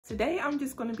Today I'm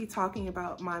just going to be talking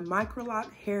about my Microloc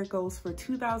hair goals for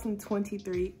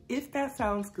 2023. If that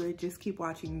sounds good, just keep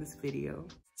watching this video.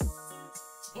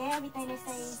 Everything they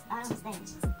say, I understand.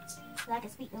 So I can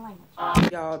speak the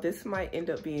language. Y'all, this might end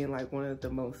up being like one of the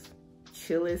most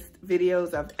chillest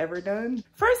videos I've ever done.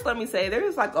 First, let me say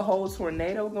there's like a whole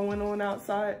tornado going on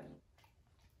outside.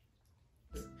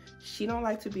 She don't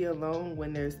like to be alone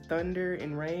when there's thunder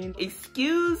and rain.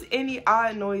 Excuse any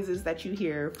odd noises that you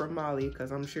hear from Molly,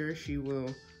 because I'm sure she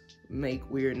will make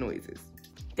weird noises.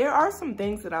 There are some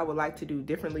things that I would like to do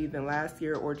differently than last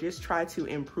year or just try to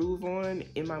improve on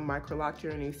in my Microloc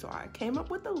journey. So I came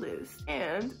up with a list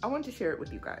and I want to share it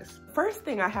with you guys. First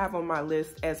thing I have on my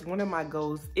list as one of my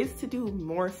goals is to do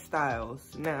more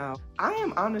styles. Now, I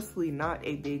am honestly not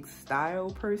a big style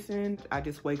person. I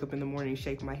just wake up in the morning,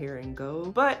 shake my hair and go.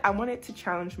 But I wanted to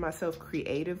challenge myself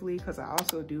creatively because I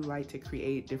also do like to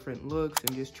create different looks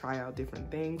and just try out different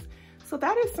things. So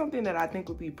that is something that I think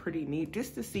would be pretty neat,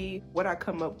 just to see what I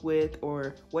come up with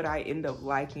or what I end up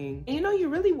liking. And you know, you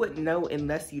really wouldn't know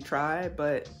unless you try,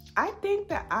 but I think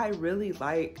that I really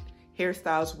like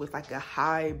hairstyles with like a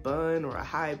high bun or a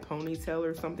high ponytail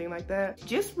or something like that.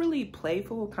 Just really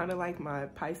playful, kind of like my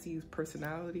Pisces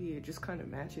personality. It just kind of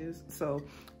matches. So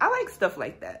I like stuff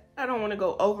like that. I don't want to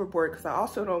go overboard because I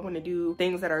also don't want to do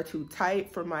things that are too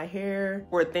tight for my hair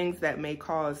or things that may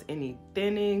cause any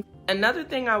thinning. Another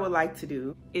thing I would like to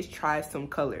do is try some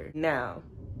color. Now,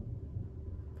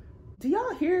 do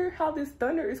y'all hear how this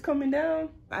thunder is coming down?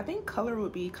 I think color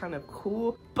would be kind of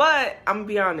cool, but I'm gonna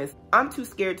be honest, I'm too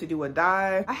scared to do a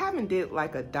dye. I haven't did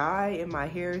like a dye in my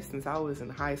hair since I was in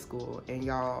high school, and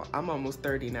y'all, I'm almost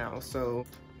 30 now, so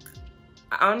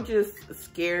I'm just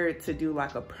scared to do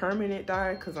like a permanent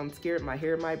dye because I'm scared my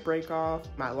hair might break off,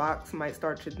 my locks might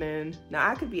start to thin. Now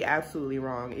I could be absolutely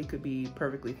wrong, it could be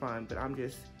perfectly fine, but I'm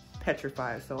just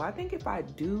petrified. So I think if I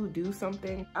do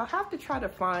something, I'll have to try to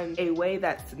find a way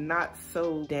that's not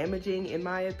so damaging in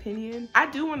my opinion. I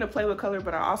do want to play with color,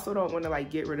 but I also don't want to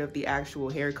like get rid of the actual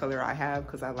hair color I have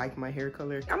because I like my hair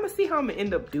color. I'm gonna see how I'm gonna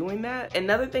end up doing that.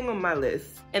 Another thing on my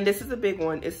list, and this is a big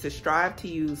one, is to strive to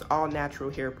use all natural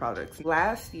hair products.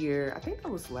 Last year, I think that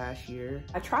was last year,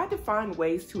 I tried to find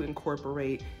ways to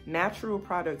incorporate natural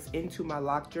products into my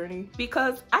lock journey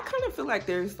because I kind of feel like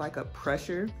there's like a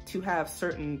pressure to have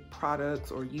certain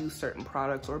products or use certain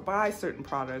products or buy certain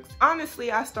products.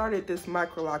 Honestly, I started this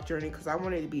Microloc journey because I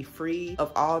wanted to be free of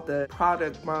all the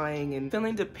product buying and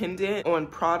feeling dependent on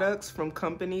products from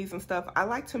companies and stuff. I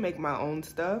like to make my own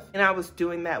stuff, and I was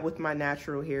doing that with my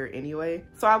natural hair anyway.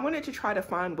 So I wanted to try to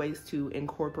find ways to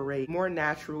incorporate more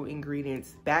natural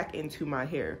ingredients back into my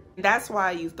hair. And that's why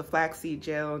I use the flaxseed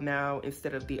gel now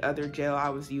instead of the other gel I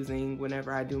was using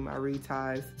whenever I do my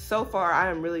reties. So far, I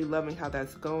am really loving how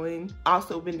that's going.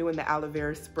 Also been doing the aloe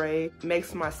vera spray.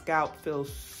 Makes my scalp feel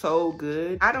so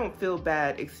good. I don't feel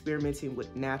bad experimenting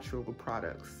with natural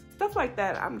products. Stuff like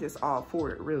that, I'm just all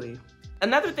for it, really.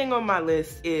 Another thing on my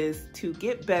list is to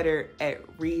get better at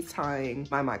retying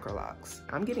my Microlocs.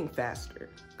 I'm getting faster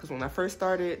because when I first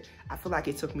started, I feel like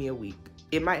it took me a week.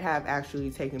 It might have actually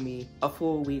taken me a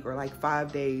full week or like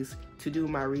 5 days to do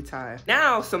my retie.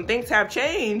 Now, some things have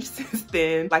changed since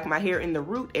then. Like my hair in the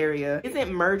root area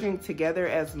isn't merging together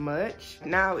as much.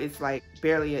 Now it's like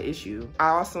barely an issue. I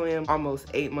also am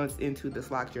almost 8 months into this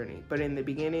lock journey, but in the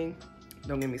beginning,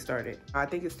 don't get me started. I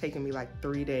think it's taken me like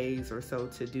 3 days or so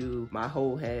to do my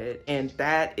whole head. And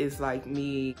that is like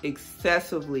me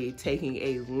excessively taking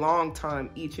a long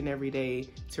time each and every day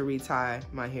to retie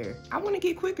my hair. I want to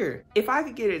get quicker. If I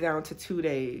could get it down to 2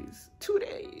 days, 2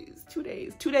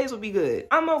 days would be good.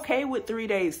 I'm okay with 3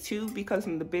 days too, because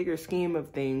in the bigger scheme of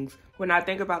things, when I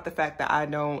think about the fact that I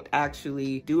don't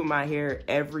actually do my hair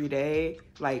every day,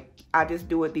 like I just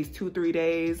do it these 2-3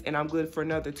 days and I'm good for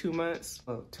another 2 months.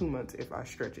 Well, 2 months if I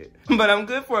stretch it, but I'm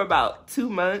good for about 2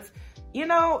 months. You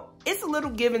know, it's a little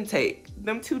give and take.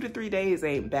 Them 2 to 3 days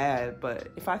ain't bad, but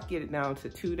if I get it down to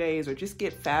 2 days or just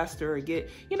get faster or get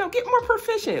more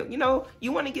proficient. You know,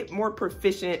 you want to get more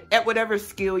proficient at whatever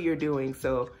skill you're doing.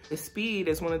 So the speed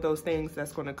is one of those things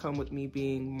that's going to come with me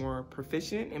being more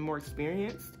proficient and more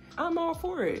experienced. I'm all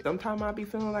for it. Sometimes I'll be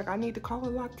feeling like I need to call a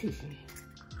loctician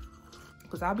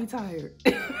because I'll be tired.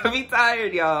 I'll be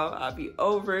tired, y'all. I'll be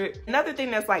over it. Another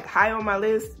thing that's like high on my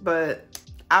list, but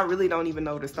I really don't even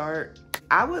know to start.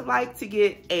 I would like to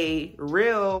get a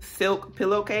real silk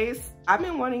pillowcase. I've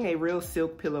been wanting a real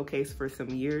silk pillowcase for some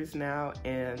years now,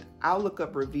 and I'll look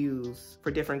up reviews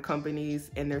for different companies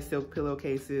and their silk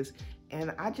pillowcases,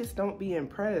 and I just don't be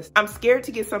impressed. I'm scared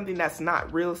to get something that's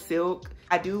not real silk.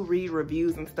 I do read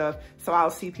reviews and stuff, so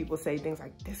I'll see people say things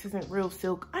like, this isn't real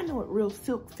silk. I know what real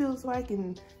silk feels like,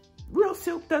 and real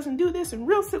silk doesn't do this and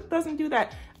real silk doesn't do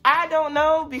that. I don't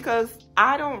know, because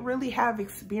I don't really have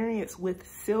experience with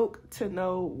silk to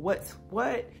know what's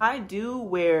what. I do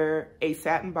wear a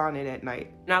satin bonnet at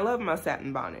night, and I love my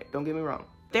satin bonnet, don't get me wrong.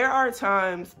 There are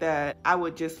times that I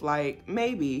would just like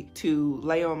maybe to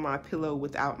lay on my pillow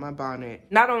without my bonnet.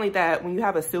 Not only that, when you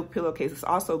have a silk pillowcase, it's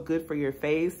also good for your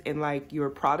face and like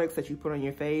your products that you put on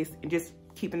your face and just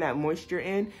keeping that moisture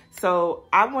in. So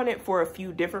I want it for a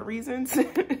few different reasons,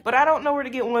 but I don't know where to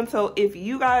get one. So if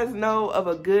you guys know of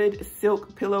a good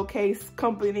silk pillowcase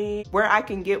company where I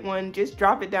can get one, just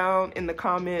drop it down in the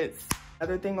comments.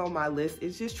 Other thing on my list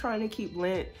is just trying to keep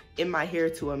lint in my hair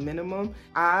to a minimum.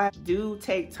 I do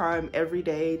take time every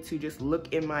day to just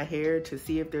look in my hair to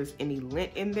see if there's any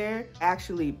lint in there. I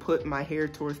actually put my hair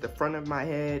towards the front of my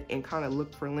head and kind of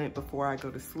look for lint before I go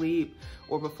to sleep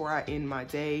or before I end my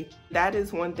day. That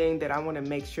is one thing that I want to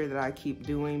make sure that I keep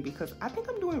doing, because I think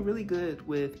I'm doing really good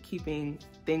with keeping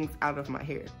things out of my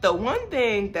hair. The one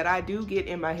thing that I do get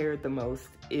in my hair the most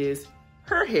is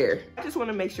her hair. I just want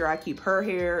to make sure I keep her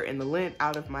hair and the lint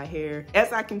out of my hair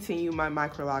as I continue my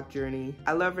microloc journey.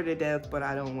 I love her to death, but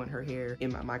I don't want her hair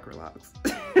in my microlocs.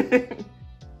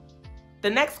 The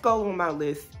next goal on my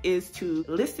list is to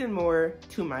listen more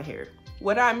to my hair.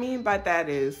 What I mean by that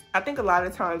is, I think a lot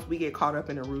of times we get caught up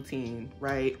in a routine,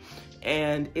 right?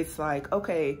 And it's like,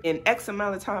 okay, in X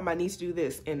amount of time I need to do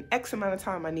this, in X amount of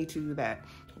time I need to do that.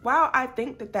 While I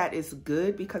think that that is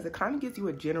good because it kind of gives you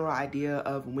a general idea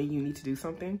of when you need to do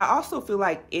something, I also feel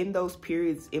like in those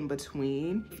periods in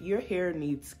between, if your hair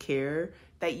needs care,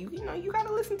 that you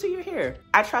gotta listen to your hair.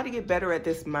 I try to get better at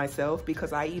this myself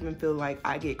because I even feel like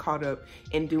I get caught up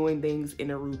in doing things in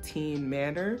a routine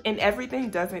manner, and everything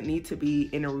doesn't need to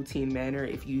be in a routine manner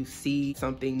if you see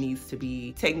something needs to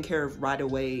be taken care of right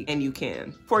away and you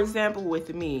can. For example,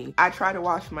 with me, I try to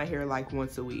wash my hair like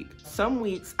once a week. Some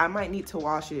weeks I might need to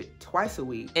wash it twice a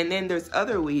week, and then there's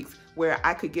other weeks where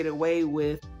I could get away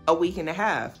with a week and a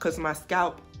half because my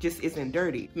scalp just isn't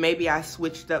dirty. Maybe I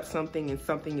switched up something and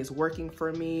something is working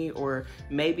for me, or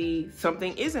maybe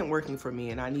something isn't working for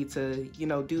me and I need to,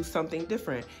 do something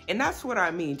different. And that's what I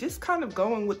mean, just kind of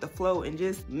going with the flow and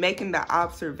just making the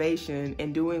observation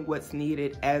and doing what's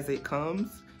needed as it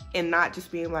comes, and not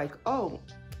just being like, oh,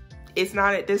 it's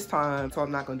not at this time, so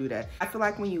I'm not gonna do that. I feel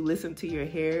like when you listen to your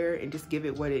hair and just give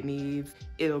it what it needs,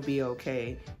 it'll be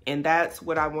okay. And that's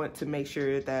what I want to make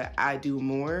sure that I do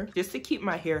more, just to keep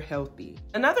my hair healthy.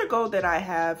 Another goal that I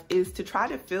have is to try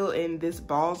to fill in this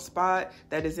bald spot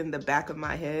that is in the back of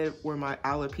my head where my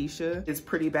alopecia is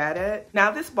pretty bad at. Now,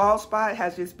 this bald spot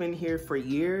has just been here for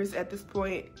years at this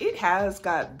point. It has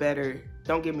got better,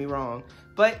 don't get me wrong,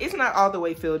 but it's not all the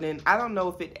way filled in. I don't know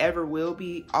if it ever will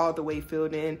be all the way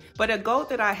filled in, but a goal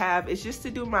that I have is just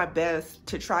to do my best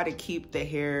to try to keep the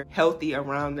hair healthy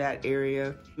around that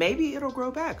area. Maybe it'll grow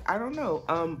back, I don't know.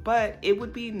 But it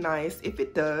would be nice if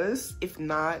it does. If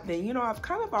not, then, I've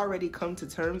kind of already come to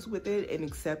terms with it and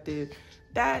accepted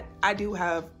that I do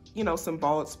have some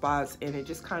bald spots, and it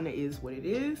just kind of is what it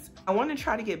is. I want to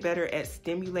try to get better at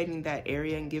stimulating that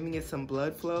area and giving it some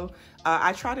blood flow.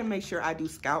 I try to make sure I do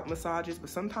scalp massages, but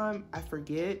sometimes I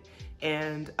forget,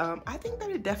 and I think that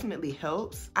it definitely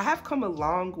helps. I have come a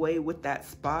long way with that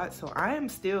spot, so I am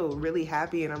still really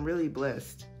happy and I'm really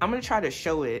blessed. I'm gonna try to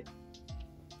show it.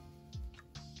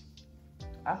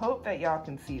 I hope that y'all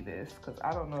can see this because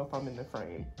I don't know if I'm in the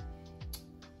frame,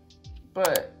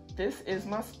 but this is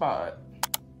my spot.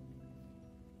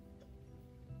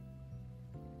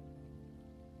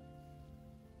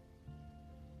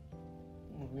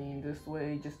 Lean this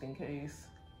way just in case.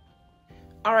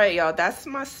 All right, y'all, that's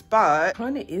my spot.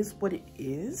 Kind of is what it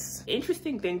is.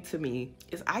 Interesting thing to me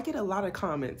is I get a lot of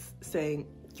comments saying,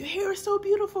 your hair is so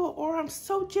beautiful, or I'm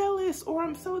so jealous, or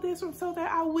I'm so this or so that.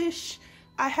 I wish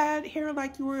I had hair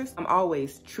like yours. I'm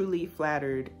always truly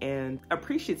flattered and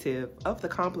appreciative of the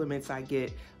compliments I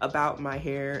get about my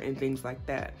hair and things like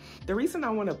that. The reason I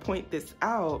want to point this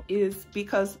out is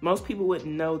because most people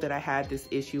wouldn't know that I had this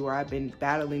issue, or I've been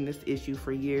battling this issue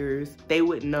for years. They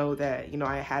wouldn't know that,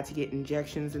 I had to get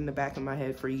injections in the back of my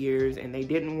head for years and they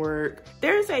didn't work.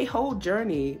 There's a whole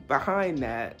journey behind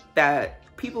that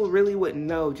people really wouldn't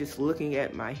know just looking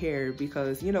at my hair,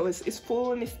 because it's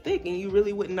full and it's thick and you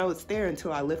really wouldn't know it's there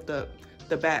until I lift up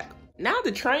the back. Now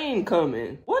the train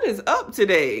coming. What is up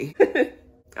today?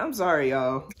 I'm sorry,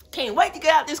 y'all. Can't wait to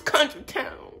get out this country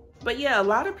town. But yeah, a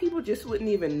lot of people just wouldn't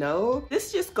even know.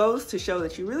 This just goes to show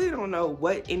that you really don't know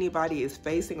what anybody is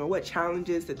facing or what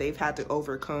challenges that they've had to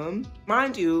overcome.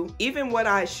 Mind you, even what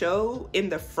I show in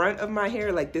the front of my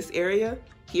hair, like this area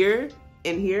here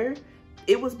and here,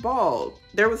 it was bald.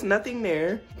 There was nothing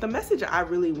there. The message I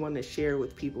really want to share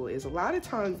with people is a lot of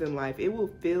times in life, it will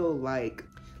feel like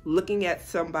looking at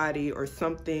somebody or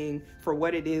something for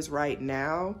what it is right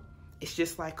now. It's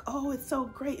just like, oh, it's so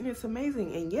great and it's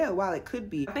amazing. And yeah, while it could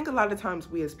be, I think a lot of times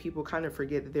we as people kind of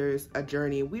forget that there's a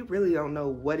journey. We really don't know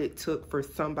what it took for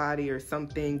somebody or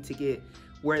something to get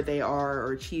where they are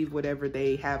or achieve whatever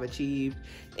they have achieved.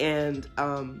 And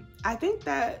I think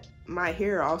that my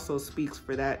hair also speaks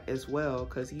for that as well,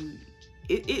 because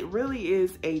it really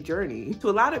is a journey. To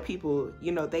a lot of people,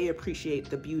 you know, they appreciate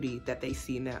the beauty that they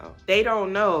see now. They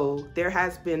don't know there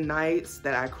has been nights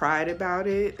that I cried about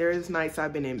it. There's nights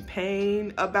I've been in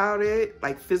pain about it,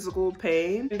 like physical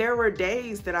pain. And there were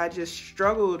days that I just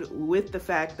struggled with the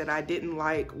fact that I didn't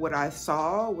like what I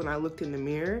saw when I looked in the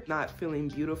mirror, not feeling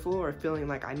beautiful or feeling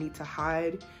like I need to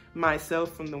hide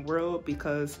myself from the world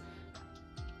because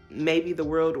maybe the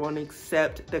world won't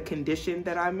accept the condition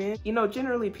that I'm in. You know,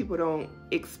 generally people don't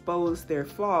expose their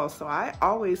flaws. So I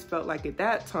always felt like at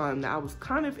that time that I was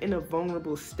kind of in a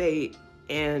vulnerable state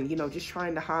and, you know, just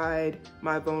trying to hide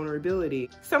my vulnerability.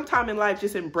 Sometime in life,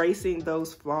 just embracing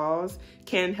those flaws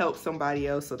can help somebody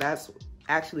else. So that's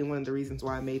actually one of the reasons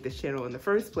why I made this channel in the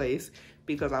first place,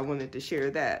 because I wanted to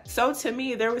share that. So to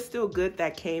me, there was still good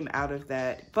that came out of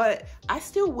that, but I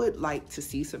still would like to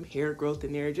see some hair growth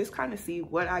in there, just kind of see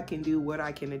what I can do, what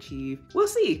I can achieve. We'll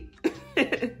see.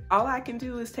 All I can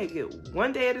do is take it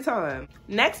one day at a time.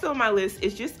 Next on my list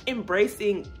is just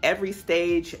embracing every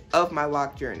stage of my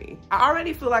lock journey. I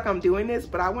already feel like I'm doing this,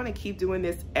 but I want to keep doing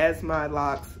this as my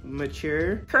locks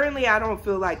mature. Currently, I don't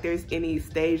feel like there's any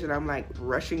stage that I'm like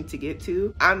rushing to get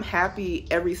to. I'm happy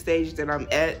every stage that I'm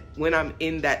at when I'm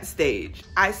in that stage.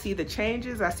 I see the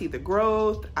changes, I see the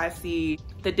growth, I see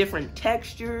the different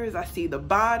textures, I see the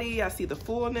body, I see the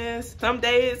fullness. Some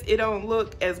days it don't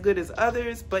look as good as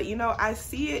others, but you know, I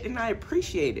see it and I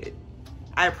appreciate it.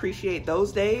 I appreciate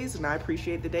those days and I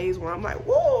appreciate the days where I'm like,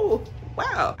 whoa,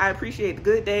 wow. I appreciate the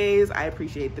good days, I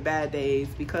appreciate the bad days,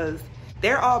 because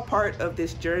they're all part of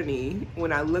this journey.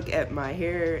 When I look at my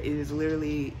hair, it is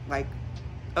literally like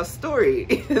a story.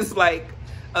 It's like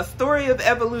a story of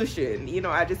evolution. You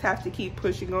know, I just have to keep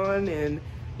pushing on, and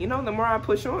you know, the more I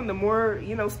push on, the more,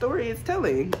 you know, story it's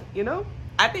telling, you know?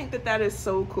 I think that that is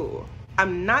so cool.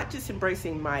 I'm not just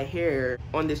embracing my hair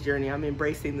on this journey, I'm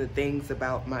embracing the things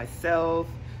about myself,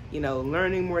 you know,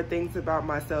 learning more things about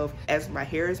myself. As my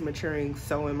hair is maturing,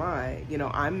 so am I. You know,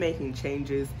 I'm making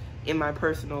changes in my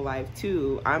personal life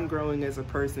too. I'm growing as a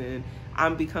person.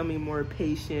 I'm becoming more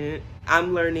patient.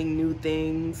 I'm learning new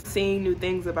things, seeing new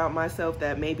things about myself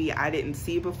that maybe I didn't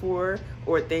see before,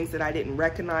 or things that I didn't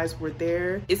recognize were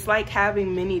there. It's like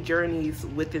having many journeys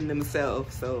within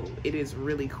themselves, so it is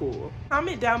really cool.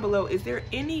 Comment down below, is there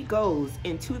any goals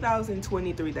in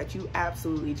 2023 that you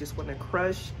absolutely just want to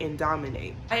crush and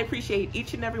dominate? I appreciate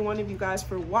each and every one of you guys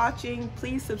for watching.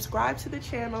 Please subscribe to the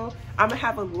channel. I'm gonna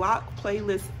have a lock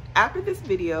playlist after this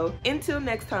video. Until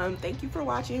next time, thank you for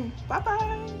watching. Bye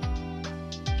bye.